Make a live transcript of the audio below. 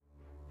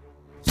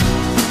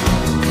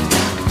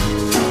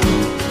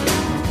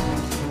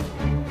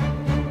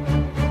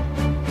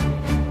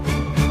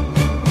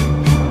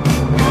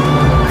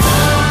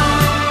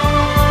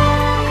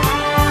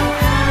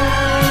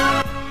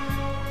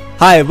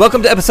Hi,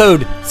 welcome to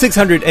episode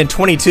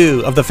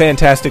 622 of the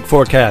Fantastic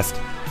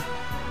Forecast.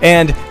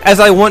 And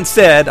as I once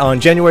said on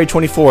January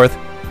 24th,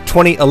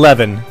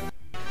 2011,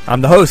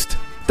 I'm the host,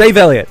 Dave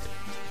Elliott,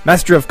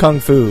 master of Kung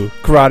Fu,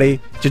 Karate,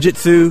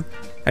 Jiu-Jitsu,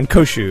 and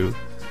Koshu.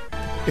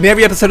 In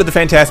every episode of the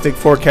Fantastic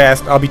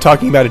Forecast, I'll be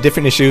talking about a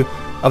different issue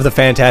of the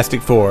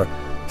Fantastic Four,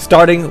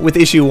 starting with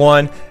issue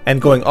 1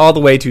 and going all the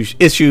way to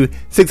issue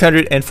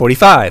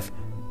 645.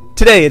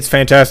 Today it's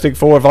Fantastic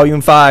Four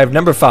Volume 5,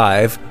 Number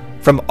 5,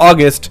 from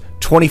August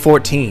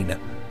 2014,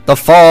 The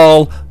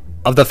Fall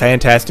of the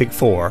Fantastic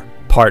Four,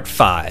 Part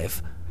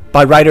 5,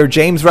 by writer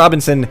James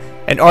Robinson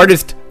and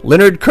artist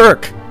Leonard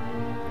Kirk,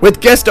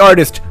 with guest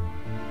artist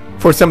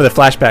for some of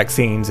the flashback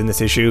scenes in this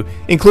issue,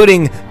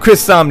 including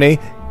Chris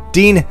Samnee,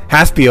 Dean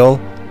Haspiel,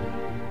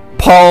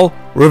 Paul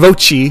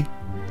Ravocci,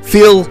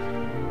 Phil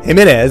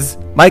Jimenez,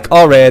 Mike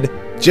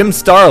Allred, Jim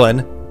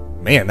Starlin,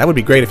 man, that would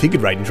be great if he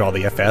could write and draw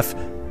the FF,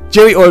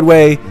 Jerry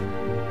Ordway,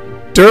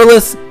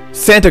 Derlis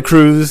Santa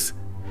Cruz,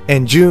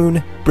 and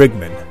June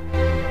Brigman.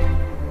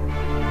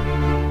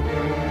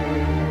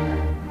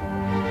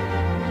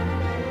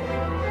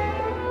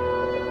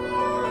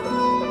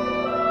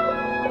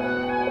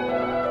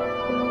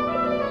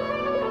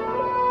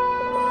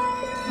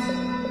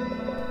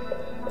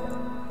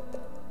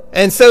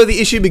 And so the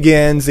issue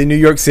begins in New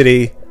York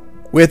City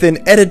with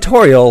an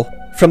editorial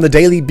from the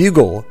Daily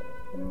Bugle,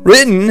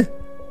 written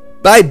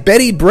by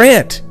Betty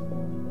Brant.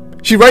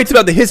 She writes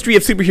about the history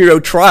of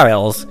superhero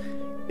trials,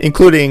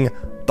 including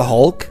the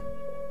Hulk,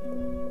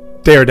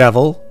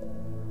 Daredevil.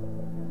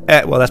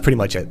 Well, that's pretty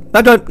much it.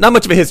 Not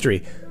much of a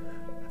history.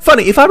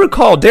 Funny, if I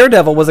recall,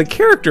 Daredevil was a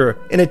character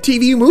in a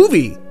TV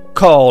movie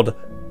called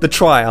The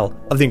Trial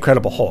of the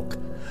Incredible Hulk.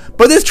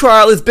 But this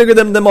trial is bigger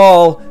than them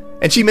all,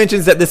 and she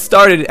mentions that this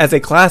started as a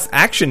class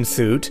action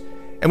suit,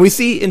 and we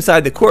see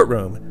inside the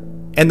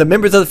courtroom, and the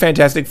members of the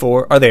Fantastic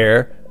Four are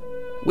there,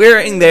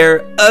 wearing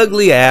their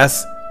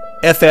ugly-ass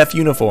FF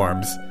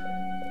uniforms.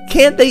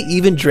 Can't they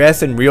even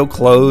dress in real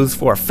clothes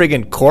for a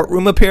friggin'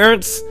 courtroom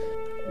appearance?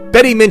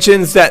 Betty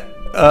mentions that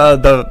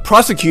the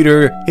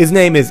prosecutor, his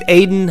name is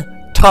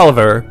Aiden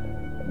Tolliver,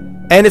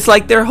 and it's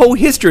like their whole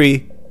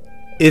history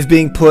is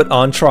being put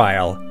on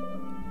trial.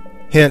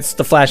 Hence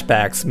the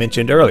flashbacks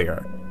mentioned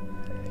earlier.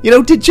 You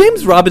know, did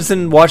James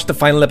Robinson watch the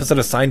final episode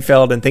of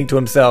Seinfeld and think to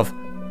himself,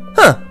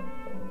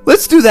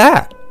 let's do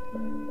that?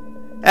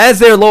 As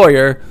their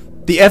lawyer,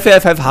 the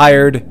FF have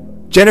hired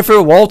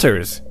Jennifer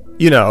Walters,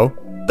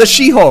 the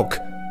She-Hulk.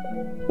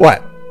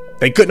 What?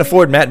 They couldn't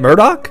afford Matt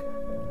Murdock?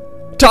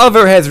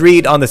 Tolliver has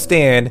Reed on the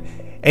stand,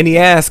 and he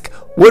asks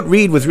what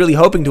Reed was really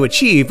hoping to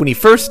achieve when he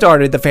first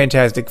started the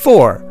Fantastic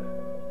Four.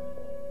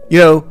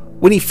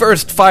 When he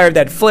first fired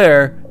that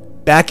flare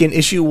back in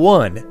issue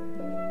 1.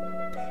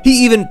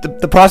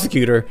 The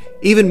prosecutor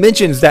even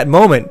mentions that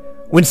moment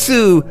when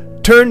Sue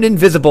turned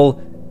invisible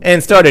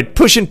and started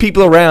pushing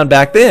people around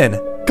back then.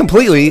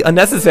 Completely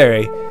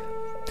unnecessary.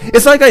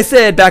 It's like I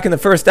said back in the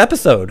first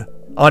episode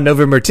on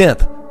November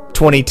 10th,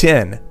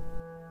 2010.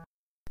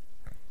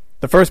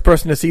 The first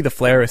person to see the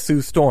flare is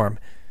Sue Storm.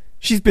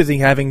 She's busy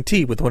having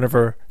tea with one of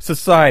her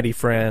society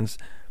friends.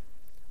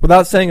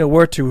 Without saying a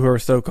word to her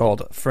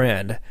so-called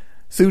friend,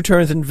 Sue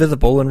turns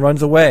invisible and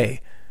runs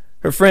away.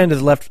 Her friend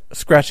is left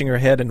scratching her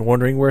head and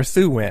wondering where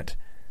Sue went.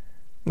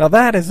 Now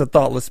that is a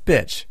thoughtless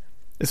bitch.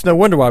 It's no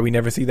wonder why we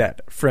never see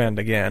that friend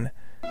again.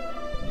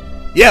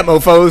 Yeah,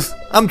 mofos,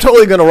 I'm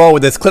totally gonna roll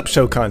with this clip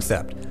show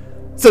concept.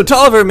 So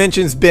Tolliver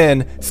mentions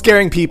Ben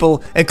scaring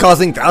people and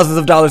causing thousands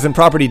of dollars in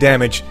property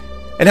damage,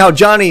 and how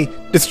Johnny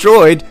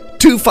destroyed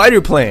 2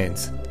 fighter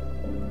planes.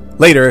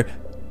 Later,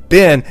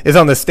 Ben is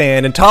on the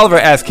stand and Tolliver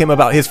asks him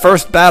about his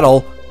first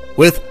battle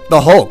with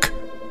the Hulk.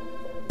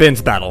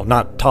 Ben's battle,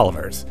 not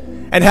Tolliver's.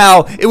 And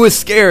how it was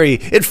scary,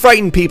 it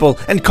frightened people,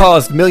 and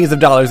caused millions of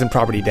dollars in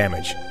property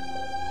damage.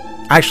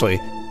 Actually,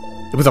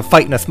 it was a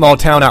fight in a small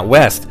town out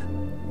west.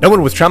 No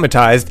one was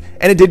traumatized,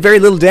 and it did very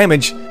little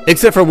damage,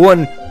 except for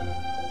one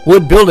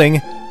wood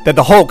building that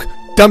the Hulk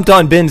dumped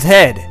on Ben's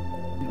head.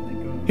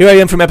 Here I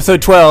am from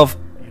episode 12,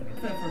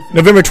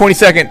 November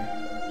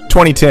 22nd,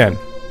 2010.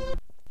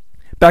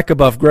 Back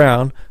above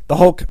ground, the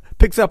Hulk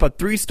picks up a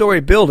 3-story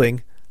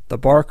building, the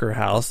Barker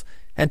House,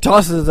 and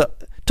tosses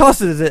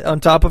it on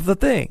top of the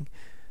thing.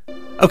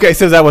 Okay,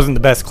 so that wasn't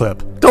the best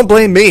clip. Don't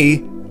blame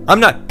me. I'm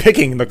not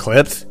picking the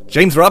clips.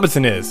 James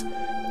Robinson is.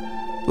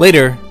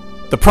 Later,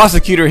 the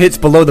prosecutor hits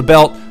below the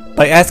belt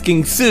by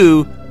asking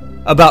Sue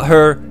about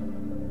her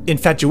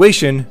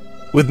infatuation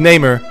with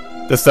Namor,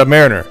 the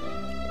Submariner,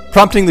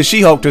 prompting the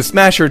She-Hulk to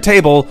smash her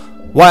table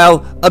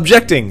while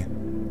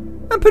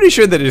objecting. I'm pretty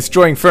sure that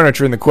destroying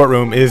furniture in the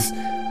courtroom is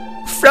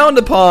frowned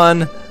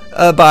upon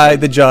by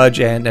the judge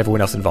and everyone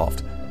else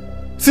involved.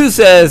 Sue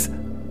says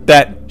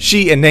that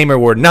she and Namor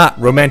were not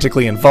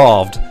romantically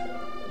involved,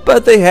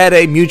 but they had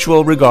a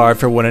mutual regard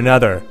for one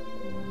another.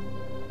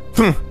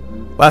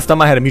 Last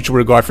time I had a mutual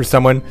regard for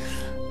someone,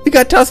 we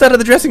got tossed out of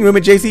the dressing room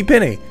at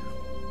JCPenney.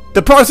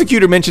 The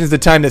prosecutor mentions the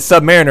time that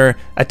Submariner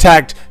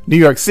attacked New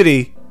York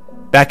City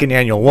back in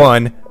Annual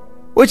 1,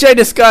 which I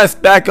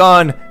discussed back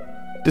on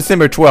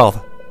December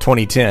 12th,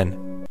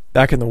 2010.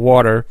 Back in the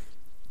water,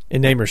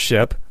 in Namor's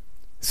ship,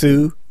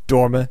 Sue,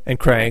 Dorma, and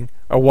Krang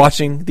are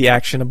watching the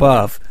action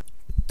above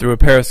through a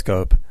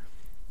periscope.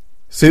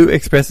 Sue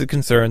expresses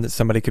concern that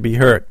somebody could be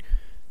hurt.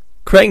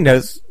 Krang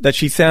knows that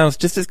she sounds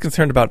just as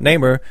concerned about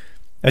Namor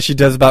as she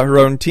does about her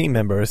own team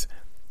members.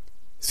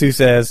 Sue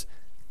says,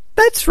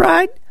 "That's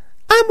right.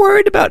 I'm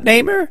worried about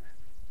Namor.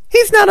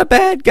 He's not a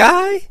bad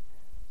guy."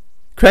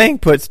 Krang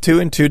puts two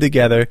and two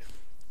together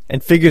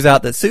and figures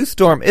out that Sue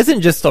Storm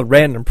isn't just a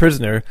random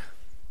prisoner.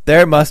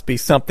 There must be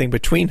something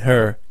between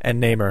her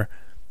and Namor.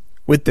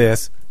 With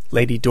this,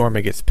 Lady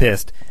Dorma gets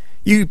pissed.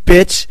 "You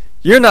bitch!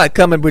 You're not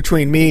coming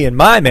between me and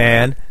my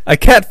man!" A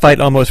catfight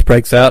almost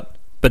breaks out,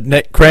 but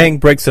Krang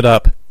breaks it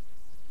up.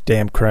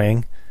 Damn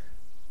Krang.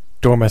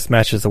 Dorma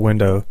smashes a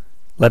window,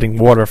 letting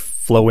water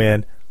flow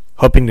in,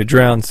 hoping to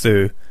drown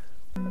Sue.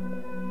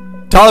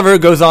 Tolliver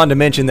goes on to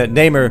mention that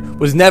Namor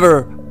was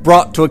never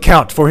brought to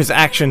account for his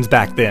actions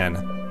back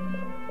then.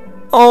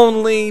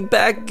 Only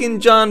back in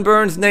John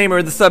Byrne's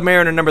Namor the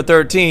Submariner number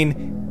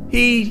 13,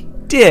 he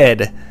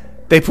did.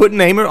 They put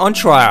Namor on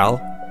trial,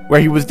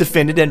 where he was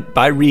defended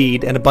by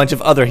Reed and a bunch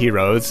of other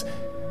heroes.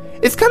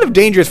 It's kind of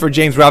dangerous for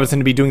James Robinson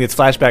to be doing this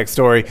flashback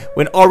story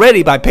when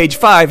already by page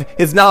 5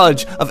 his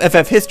knowledge of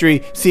FF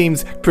history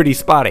seems pretty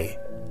spotty.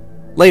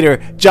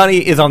 Later, Johnny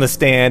is on the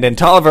stand and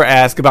Tolliver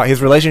asks about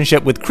his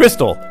relationship with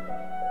Crystal.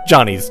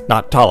 Johnny's,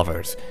 not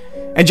Tolliver's.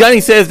 And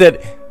Johnny says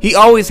that he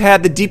always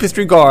had the deepest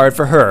regard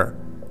for her.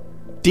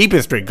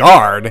 Deepest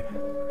regard?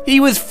 He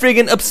was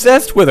friggin'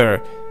 obsessed with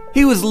her.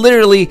 He was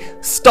literally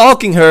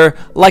stalking her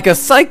like a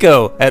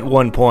psycho at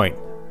one point.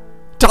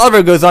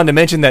 Tolliver goes on to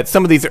mention that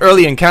some of these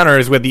early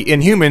encounters with the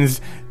Inhumans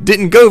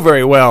didn't go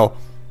very well.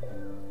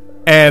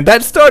 And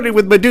that started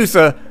with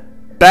Medusa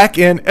back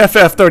in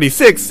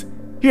FF36.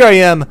 Here I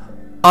am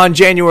on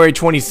January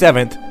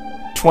 27th,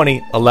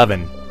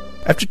 2011.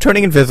 After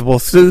turning invisible,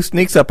 Sue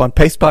sneaks up on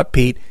Paste Pot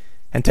Pete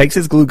and takes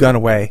his glue gun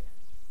away.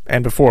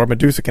 And before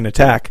Medusa can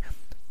attack,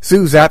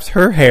 Sue zaps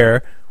her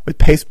hair with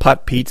Paste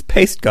Pot Pete's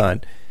paste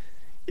gun.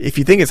 If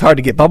you think it's hard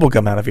to get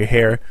bubblegum out of your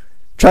hair,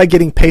 try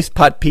getting Paste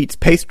Pot Pete's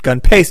paste gun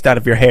paste out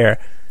of your hair.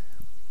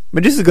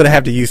 Medusa's going to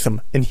have to use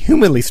some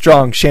inhumanly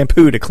strong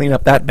shampoo to clean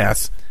up that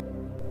mess.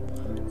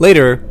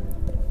 Later,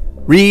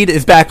 Reed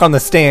is back on the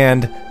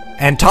stand,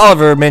 and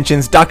Tolliver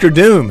mentions Dr.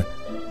 Doom.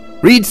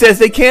 Reed says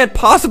they can't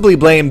possibly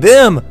blame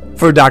them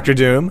for Dr.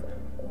 Doom,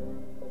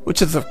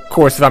 which is, of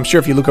course, I'm sure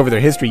if you look over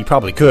their history, you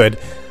probably could.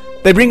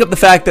 They bring up the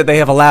fact that they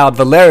have allowed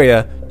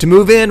Valeria to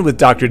move in with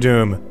Dr.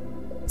 Doom.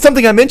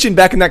 Something I mentioned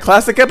back in that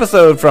classic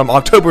episode from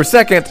October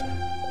 2nd,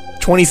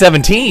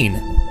 2017.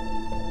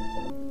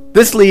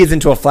 This leads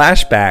into a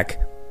flashback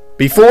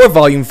before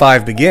Volume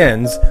 5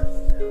 begins,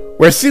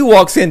 where Sue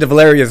walks into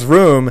Valeria's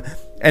room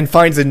and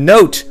finds a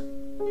note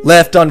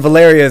left on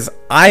Valeria's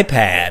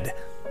iPad,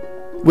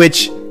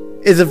 which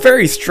is a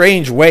very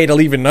strange way to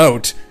leave a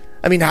note.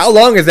 I mean, how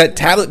long has that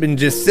tablet been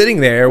just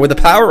sitting there with the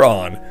power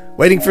on,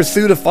 waiting for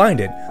Sue to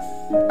find it?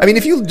 I mean,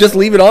 if you just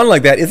leave it on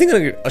like that, isn't it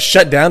going to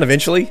shut down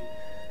eventually?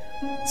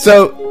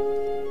 So,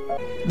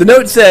 the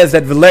note says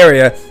that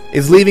Valeria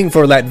is leaving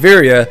for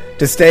Latveria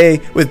to stay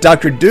with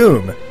Dr.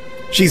 Doom.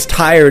 She's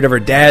tired of her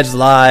dad's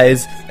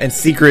lies and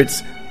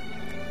secrets,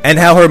 and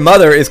how her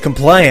mother is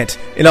compliant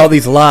in all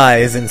these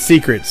lies and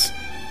secrets.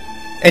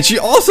 And she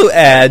also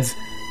adds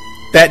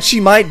that she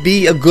might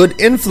be a good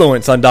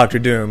influence on Dr.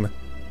 Doom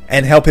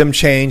and help him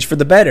change for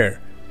the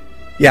better.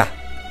 Yeah,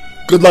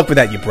 good luck with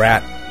that, you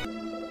brat.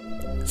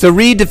 So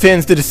Reed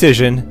defends the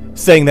decision,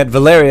 saying that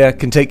Valeria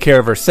can take care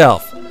of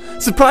herself.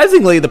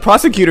 Surprisingly, the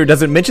prosecutor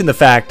doesn't mention the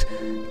fact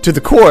to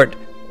the court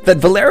that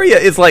Valeria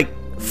is like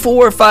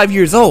 4 or 5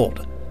 years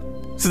old.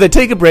 So they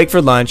take a break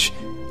for lunch,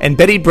 and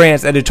Betty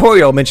Brant's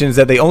editorial mentions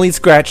that they only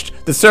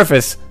scratched the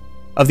surface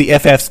of the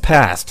FF's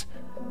past.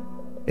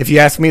 If you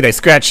ask me, they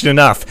scratched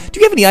enough. Do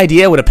you have any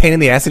idea what a pain in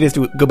the ass it is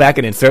to go back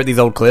and insert these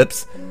old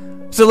clips?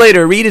 So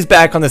later, Reed is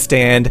back on the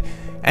stand,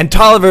 and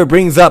Tolliver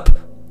brings up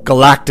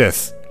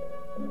Galactus.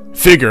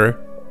 Figure,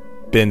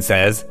 Ben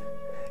says.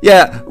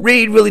 Yeah,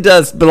 Reed really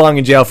does belong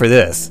in jail for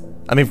this.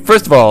 I mean,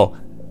 first of all,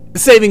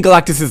 saving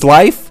Galactus'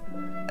 life?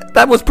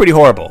 That was pretty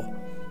horrible.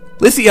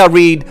 Let's see how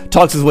Reed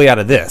talks his way out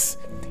of this.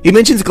 He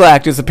mentions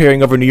Galactus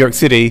appearing over New York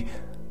City,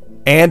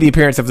 and the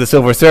appearance of the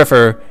Silver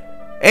Surfer,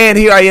 and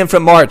here I am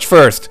from March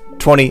 1st,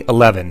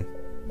 2011.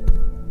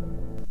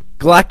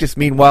 Galactus,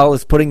 meanwhile,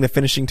 is putting the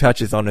finishing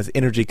touches on his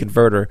energy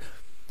converter.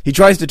 He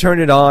tries to turn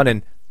it on,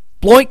 and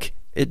bloink,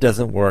 it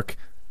doesn't work.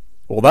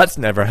 Well, that's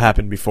never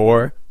happened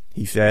before,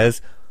 he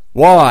says.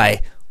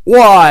 Why?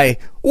 Why?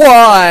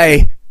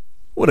 Why?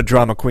 What a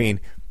drama queen.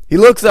 He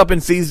looks up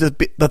and sees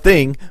the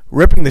thing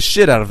ripping the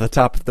shit out of the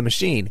top of the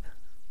machine.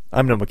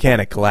 I'm no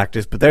mechanic,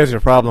 Galactus, but there's your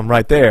problem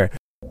right there.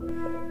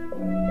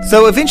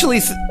 So eventually,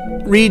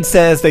 Reed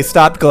says they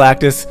stopped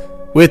Galactus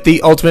with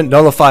the Ultimate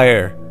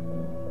Nullifier.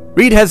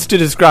 Reed has to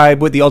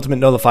describe what the Ultimate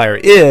Nullifier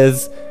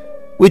is,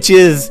 which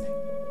is,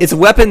 it's a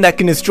weapon that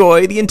can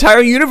destroy the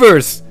entire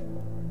universe.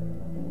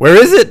 Where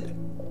is it?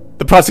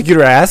 The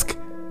prosecutor asks.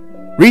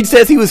 Reed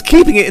says he was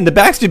keeping it in the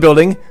Baxter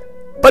building,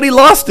 but he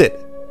lost it.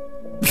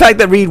 The fact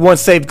that Reed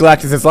once saved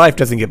Galactus' life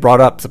doesn't get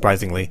brought up,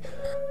 surprisingly.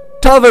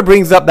 Tolliver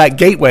brings up that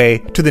gateway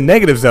to the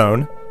negative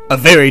zone, a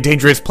very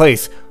dangerous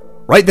place,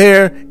 right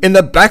there in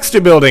the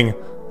Baxter Building.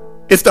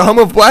 It's the home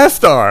of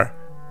Blastar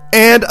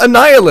and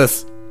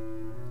Annihilus,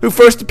 who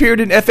first appeared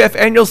in FF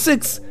Annual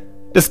 6,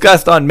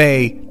 discussed on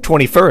May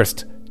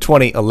 21st,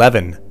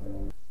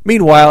 2011.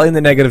 Meanwhile, in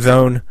the negative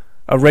zone,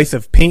 a race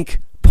of pink,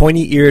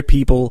 pointy-eared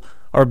people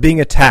are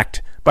being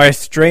attacked by a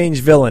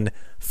strange villain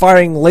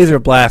firing laser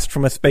blasts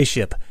from a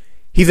spaceship.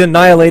 He's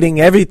annihilating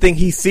everything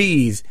he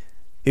sees.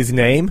 His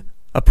name,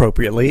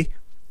 appropriately,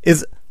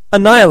 is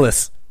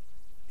Annihilus.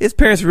 His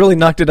parents really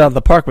knocked it out of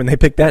the park when they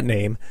picked that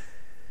name.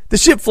 The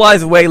ship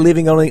flies away,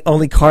 leaving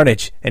only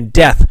carnage and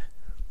death.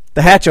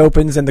 The hatch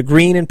opens, and the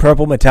green and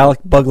purple metallic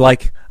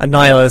bug-like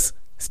Annihilus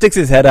sticks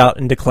his head out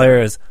and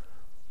declares,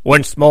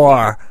 "Once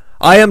more,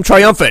 I am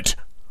triumphant.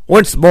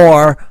 Once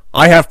more,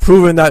 I have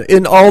proven that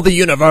in all the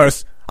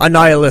universe,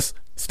 Annihilus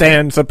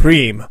stands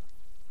supreme."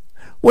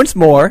 Once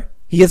more,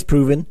 he has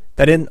proven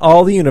that in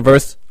all the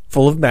universe,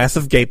 full of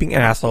massive gaping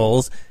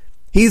assholes,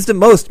 he's the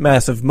most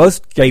massive,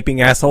 most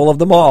gaping asshole of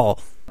them all.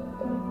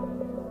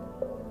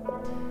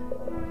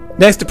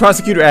 Next, the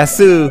prosecutor asks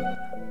Sue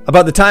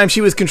about the time she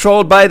was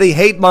controlled by the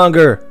hate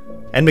monger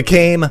and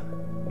became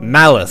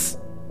Malice,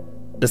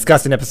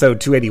 discussed in episode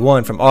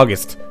 281 from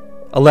August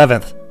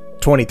 11th,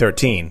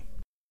 2013.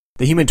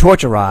 The Human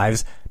Torch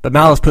arrives, but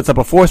Malice puts up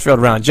a force field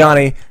around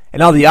Johnny,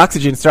 and all the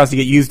oxygen starts to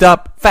get used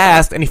up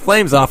fast, and he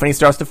flames off and he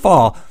starts to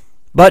fall.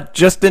 But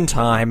just in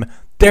time,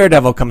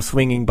 Daredevil comes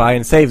swinging by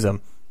and saves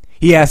him.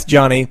 He asks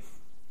Johnny,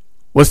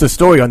 "What's the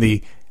story on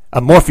the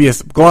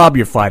amorphous glob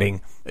you're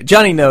fighting?"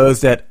 Johnny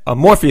knows that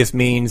amorphous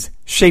means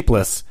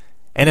shapeless,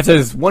 and if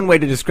there's one way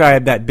to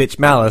describe that bitch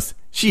Malice,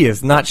 she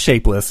is not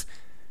shapeless.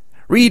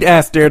 Reed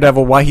asks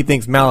Daredevil why he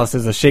thinks Malice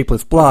is a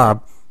shapeless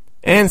blob,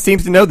 and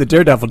seems to know that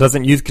Daredevil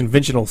doesn't use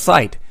conventional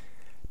sight.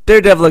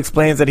 Daredevil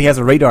explains that he has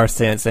a radar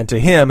sense, and to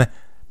him,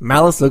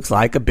 Malice looks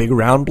like a big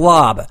round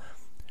blob.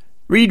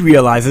 Reed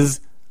realizes,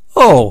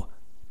 oh,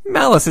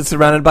 Malice is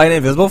surrounded by an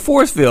invisible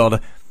force field.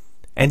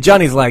 And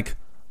Johnny's like,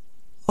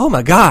 oh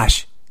my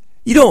gosh,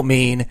 you don't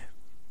mean...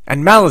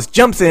 And Malice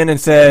jumps in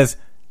and says,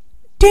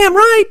 damn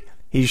right!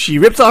 She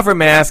rips off her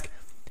mask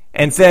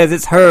and says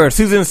it's her,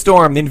 Susan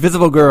Storm, the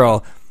Invisible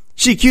Girl.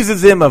 She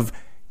accuses him of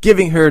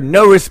giving her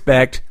no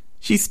respect.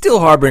 She's still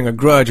harboring a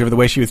grudge over the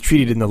way she was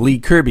treated in the Lee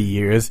Kirby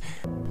years.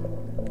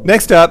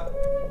 Next up,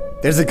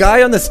 there's a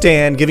guy on the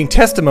stand giving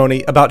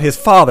testimony about his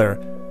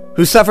father,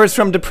 who suffers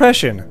from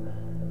depression.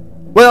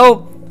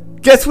 Well,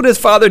 guess what his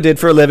father did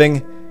for a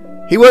living?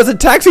 He was a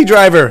taxi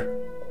driver.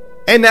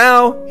 And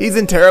now he's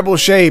in terrible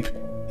shape.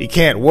 He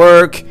can't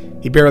work.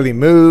 He barely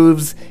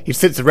moves. He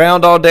sits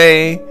around all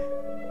day.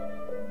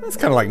 That's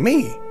kind of like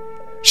me.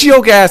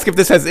 She-Hulk asks if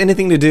this has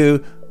anything to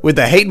do with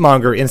the hate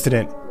monger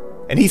incident,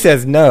 and he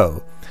says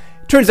no.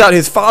 Turns out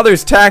his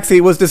father's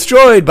taxi was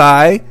destroyed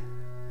by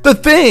the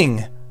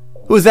Thing,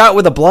 who was out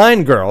with a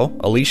blind girl,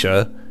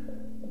 Alicia,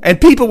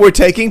 and people were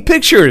taking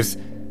pictures.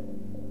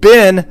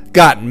 Ben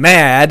got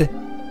mad,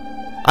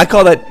 I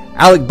call it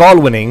Alec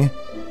Baldwining,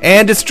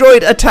 and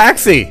destroyed a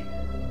taxi.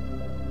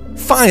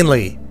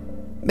 Finally,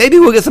 maybe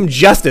we'll get some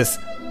justice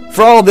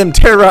for all of them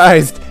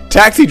terrorized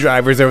taxi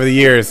drivers over the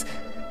years.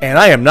 And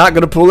I am not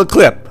going to pull a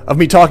clip of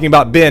me talking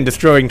about Ben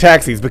destroying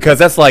taxis, because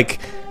that's like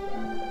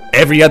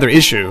every other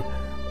issue.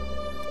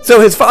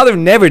 So his father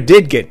never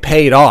did get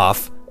paid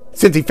off.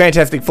 Since the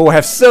Fantastic Four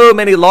have so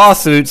many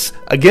lawsuits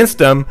against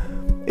them,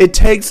 it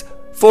takes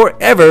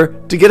forever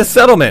to get a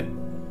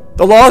settlement.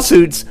 The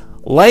lawsuits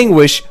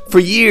languish for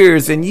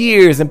years and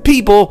years, and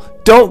people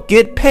don't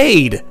get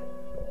paid.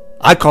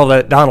 I call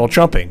that Donald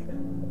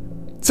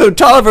Trumping. So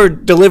Tolliver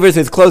delivers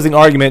his closing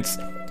arguments,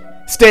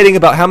 stating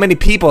about how many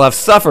people have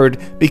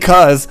suffered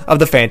because of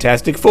the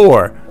Fantastic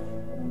Four.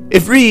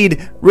 If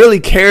Reed really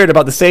cared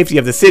about the safety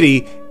of the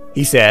city,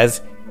 he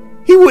says,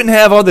 he wouldn't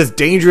have all this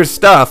dangerous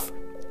stuff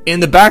in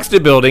the Baxter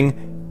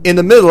Building in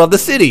the middle of the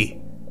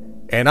city.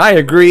 And I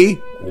agree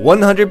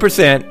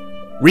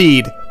 100%.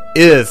 Reed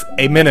is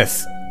a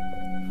menace.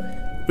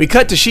 We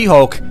cut to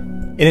She-Hulk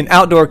in an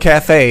outdoor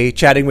cafe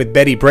chatting with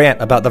Betty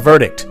Brant about the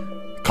verdict,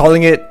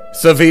 calling it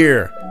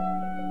severe.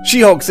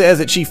 She-Hulk says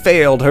that she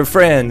failed her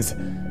friends.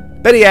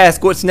 Betty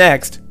asks what's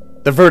next.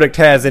 The verdict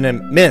has an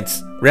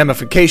immense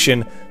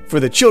ramification for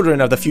the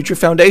children of the Future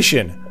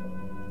Foundation.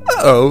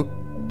 Uh-oh,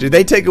 did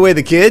they take away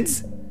the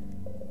kids?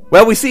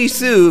 Well, we see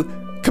Sue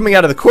coming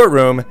out of the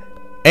courtroom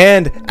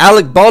and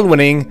Alec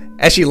Baldwining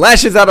as she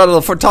lashes out at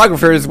the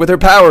photographers with her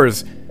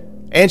powers.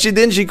 And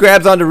she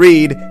grabs onto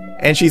Reed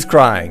and she's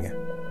crying.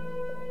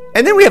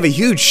 And then we have a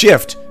huge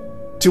shift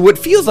to what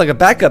feels like a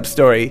backup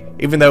story,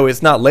 even though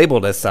it's not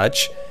labeled as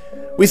such.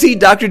 We see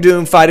Dr.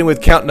 Doom fighting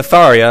with Count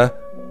Nefaria,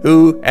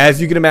 who, as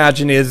you can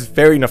imagine, is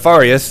very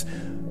nefarious.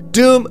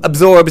 Doom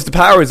absorbs the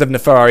powers of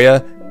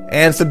Nefaria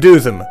and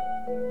subdues him.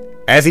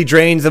 As he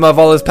drains him of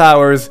all his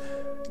powers,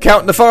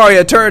 Count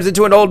Nefaria turns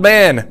into an old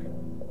man.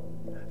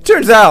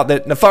 Turns out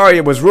that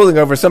Nefaria was ruling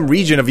over some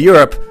region of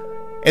Europe,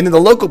 and then the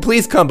local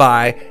police come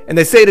by and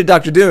they say to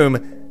Dr.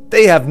 Doom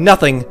they have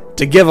nothing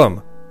to give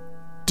him.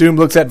 Doom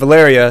looks at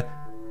Valeria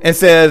and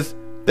says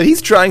that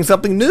he's trying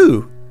something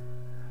new.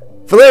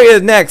 Valeria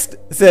next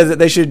says that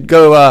they should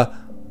go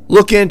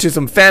look into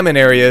some famine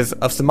areas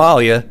of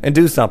Somalia and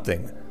do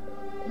something.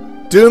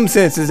 Doom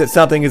senses that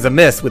something is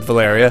amiss with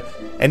Valeria,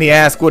 and he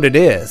asks what it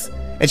is.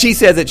 And she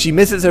says that she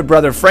misses her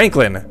brother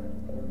Franklin.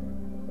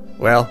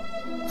 Well,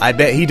 I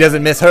bet he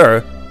doesn't miss her.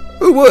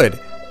 Who would?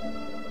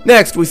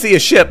 Next, we see a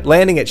ship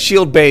landing at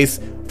Shield Base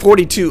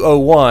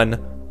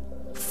 4201,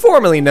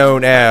 formerly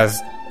known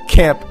as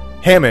Camp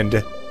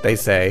Hammond, they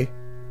say.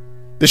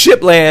 The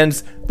ship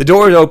lands, the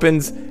door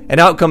opens, and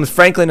out comes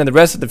Franklin and the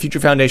rest of the Future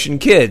Foundation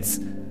kids.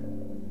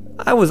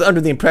 I was under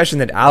the impression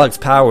that Alex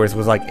Powers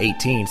was like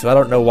 18, so I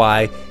don't know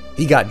why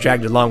he got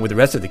dragged along with the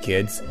rest of the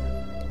kids.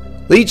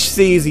 Leech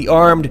sees the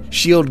armed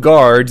S.H.I.E.L.D.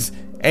 guards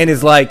and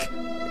is like,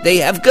 "They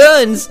have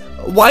guns!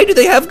 Why do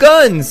they have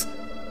guns?"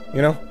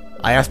 You know,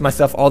 I ask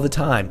myself all the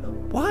time,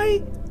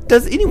 why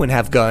does anyone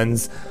have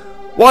guns?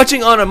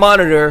 Watching on a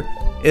monitor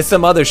is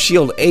some other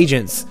S.H.I.E.L.D.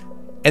 agents,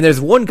 and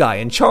there's one guy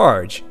in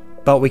charge,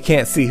 but we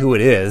can't see who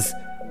it is.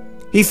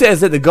 He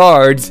says that the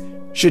guards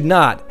should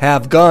not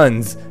have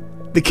guns.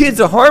 The kids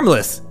are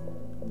harmless.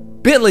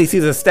 Bentley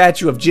sees a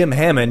statue of Jim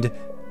Hammond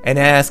and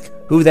asks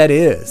who that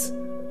is.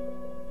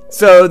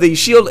 So the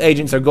S.H.I.E.L.D.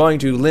 agents are going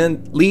to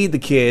lead the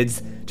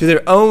kids to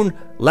their own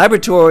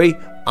laboratory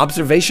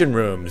observation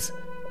rooms.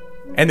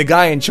 And the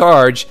guy in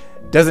charge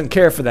doesn't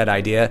care for that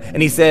idea,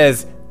 and he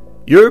says,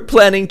 "You're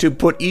planning to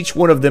put each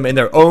one of them in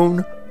their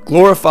own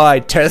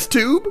glorified test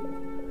tube?"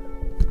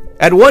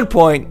 At one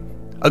point,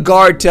 a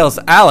guard tells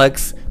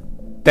Alex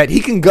that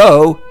he can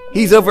go,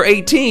 he's over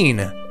 18.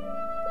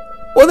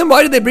 Well, then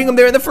why did they bring him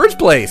there in the first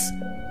place?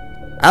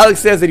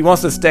 Alex says that he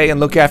wants to stay and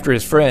look after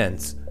his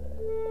friends.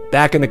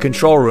 Back in the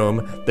control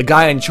room, the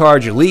guy in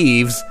charge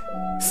leaves,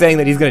 saying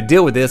that he's going to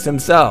deal with this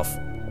himself.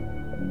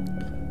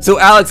 So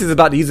Alex is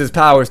about to use his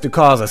powers to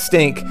cause a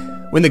stink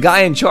when the guy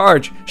in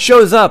charge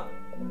shows up,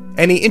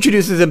 and he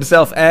introduces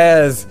himself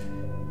as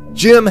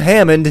Jim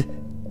Hammond,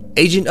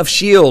 Agent of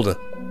S.H.I.E.L.D.,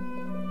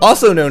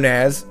 also known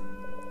as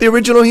the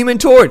original Human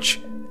Torch.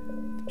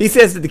 He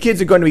says that the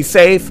kids are going to be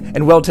safe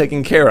and well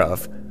taken care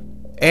of,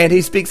 and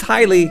he speaks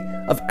highly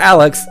of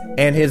Alex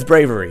and his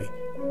bravery.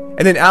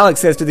 And then Alex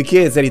says to the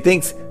kids that he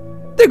thinks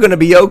they're going to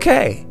be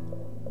okay.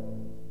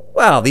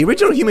 Wow, the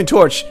original Human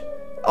Torch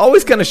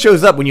always kind of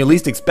shows up when you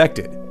least expect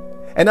it.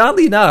 And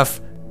oddly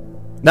enough,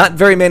 not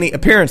very many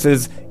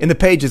appearances in the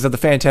pages of the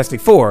Fantastic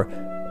Four,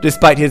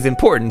 despite his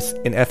importance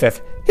in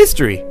FF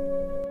history.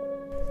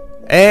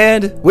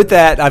 And with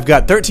that, I've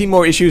got 13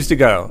 more issues to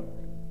go.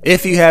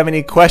 If you have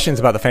any questions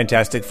about the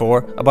Fantastic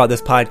Four, about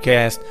this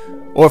podcast,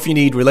 or if you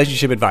need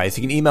relationship advice,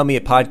 you can email me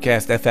at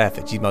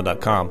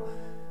podcastff@gmail.com.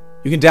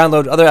 You can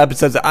download other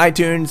episodes at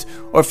iTunes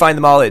or find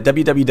them all at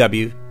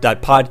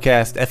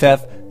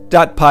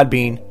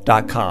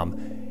www.podcastff.podbean.com.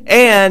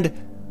 And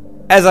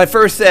as I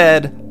first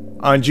said,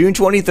 on June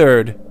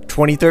 23rd,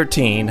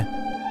 2013,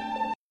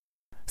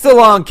 so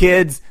long,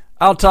 kids.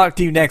 I'll talk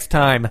to you next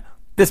time.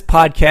 This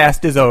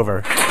podcast is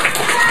over.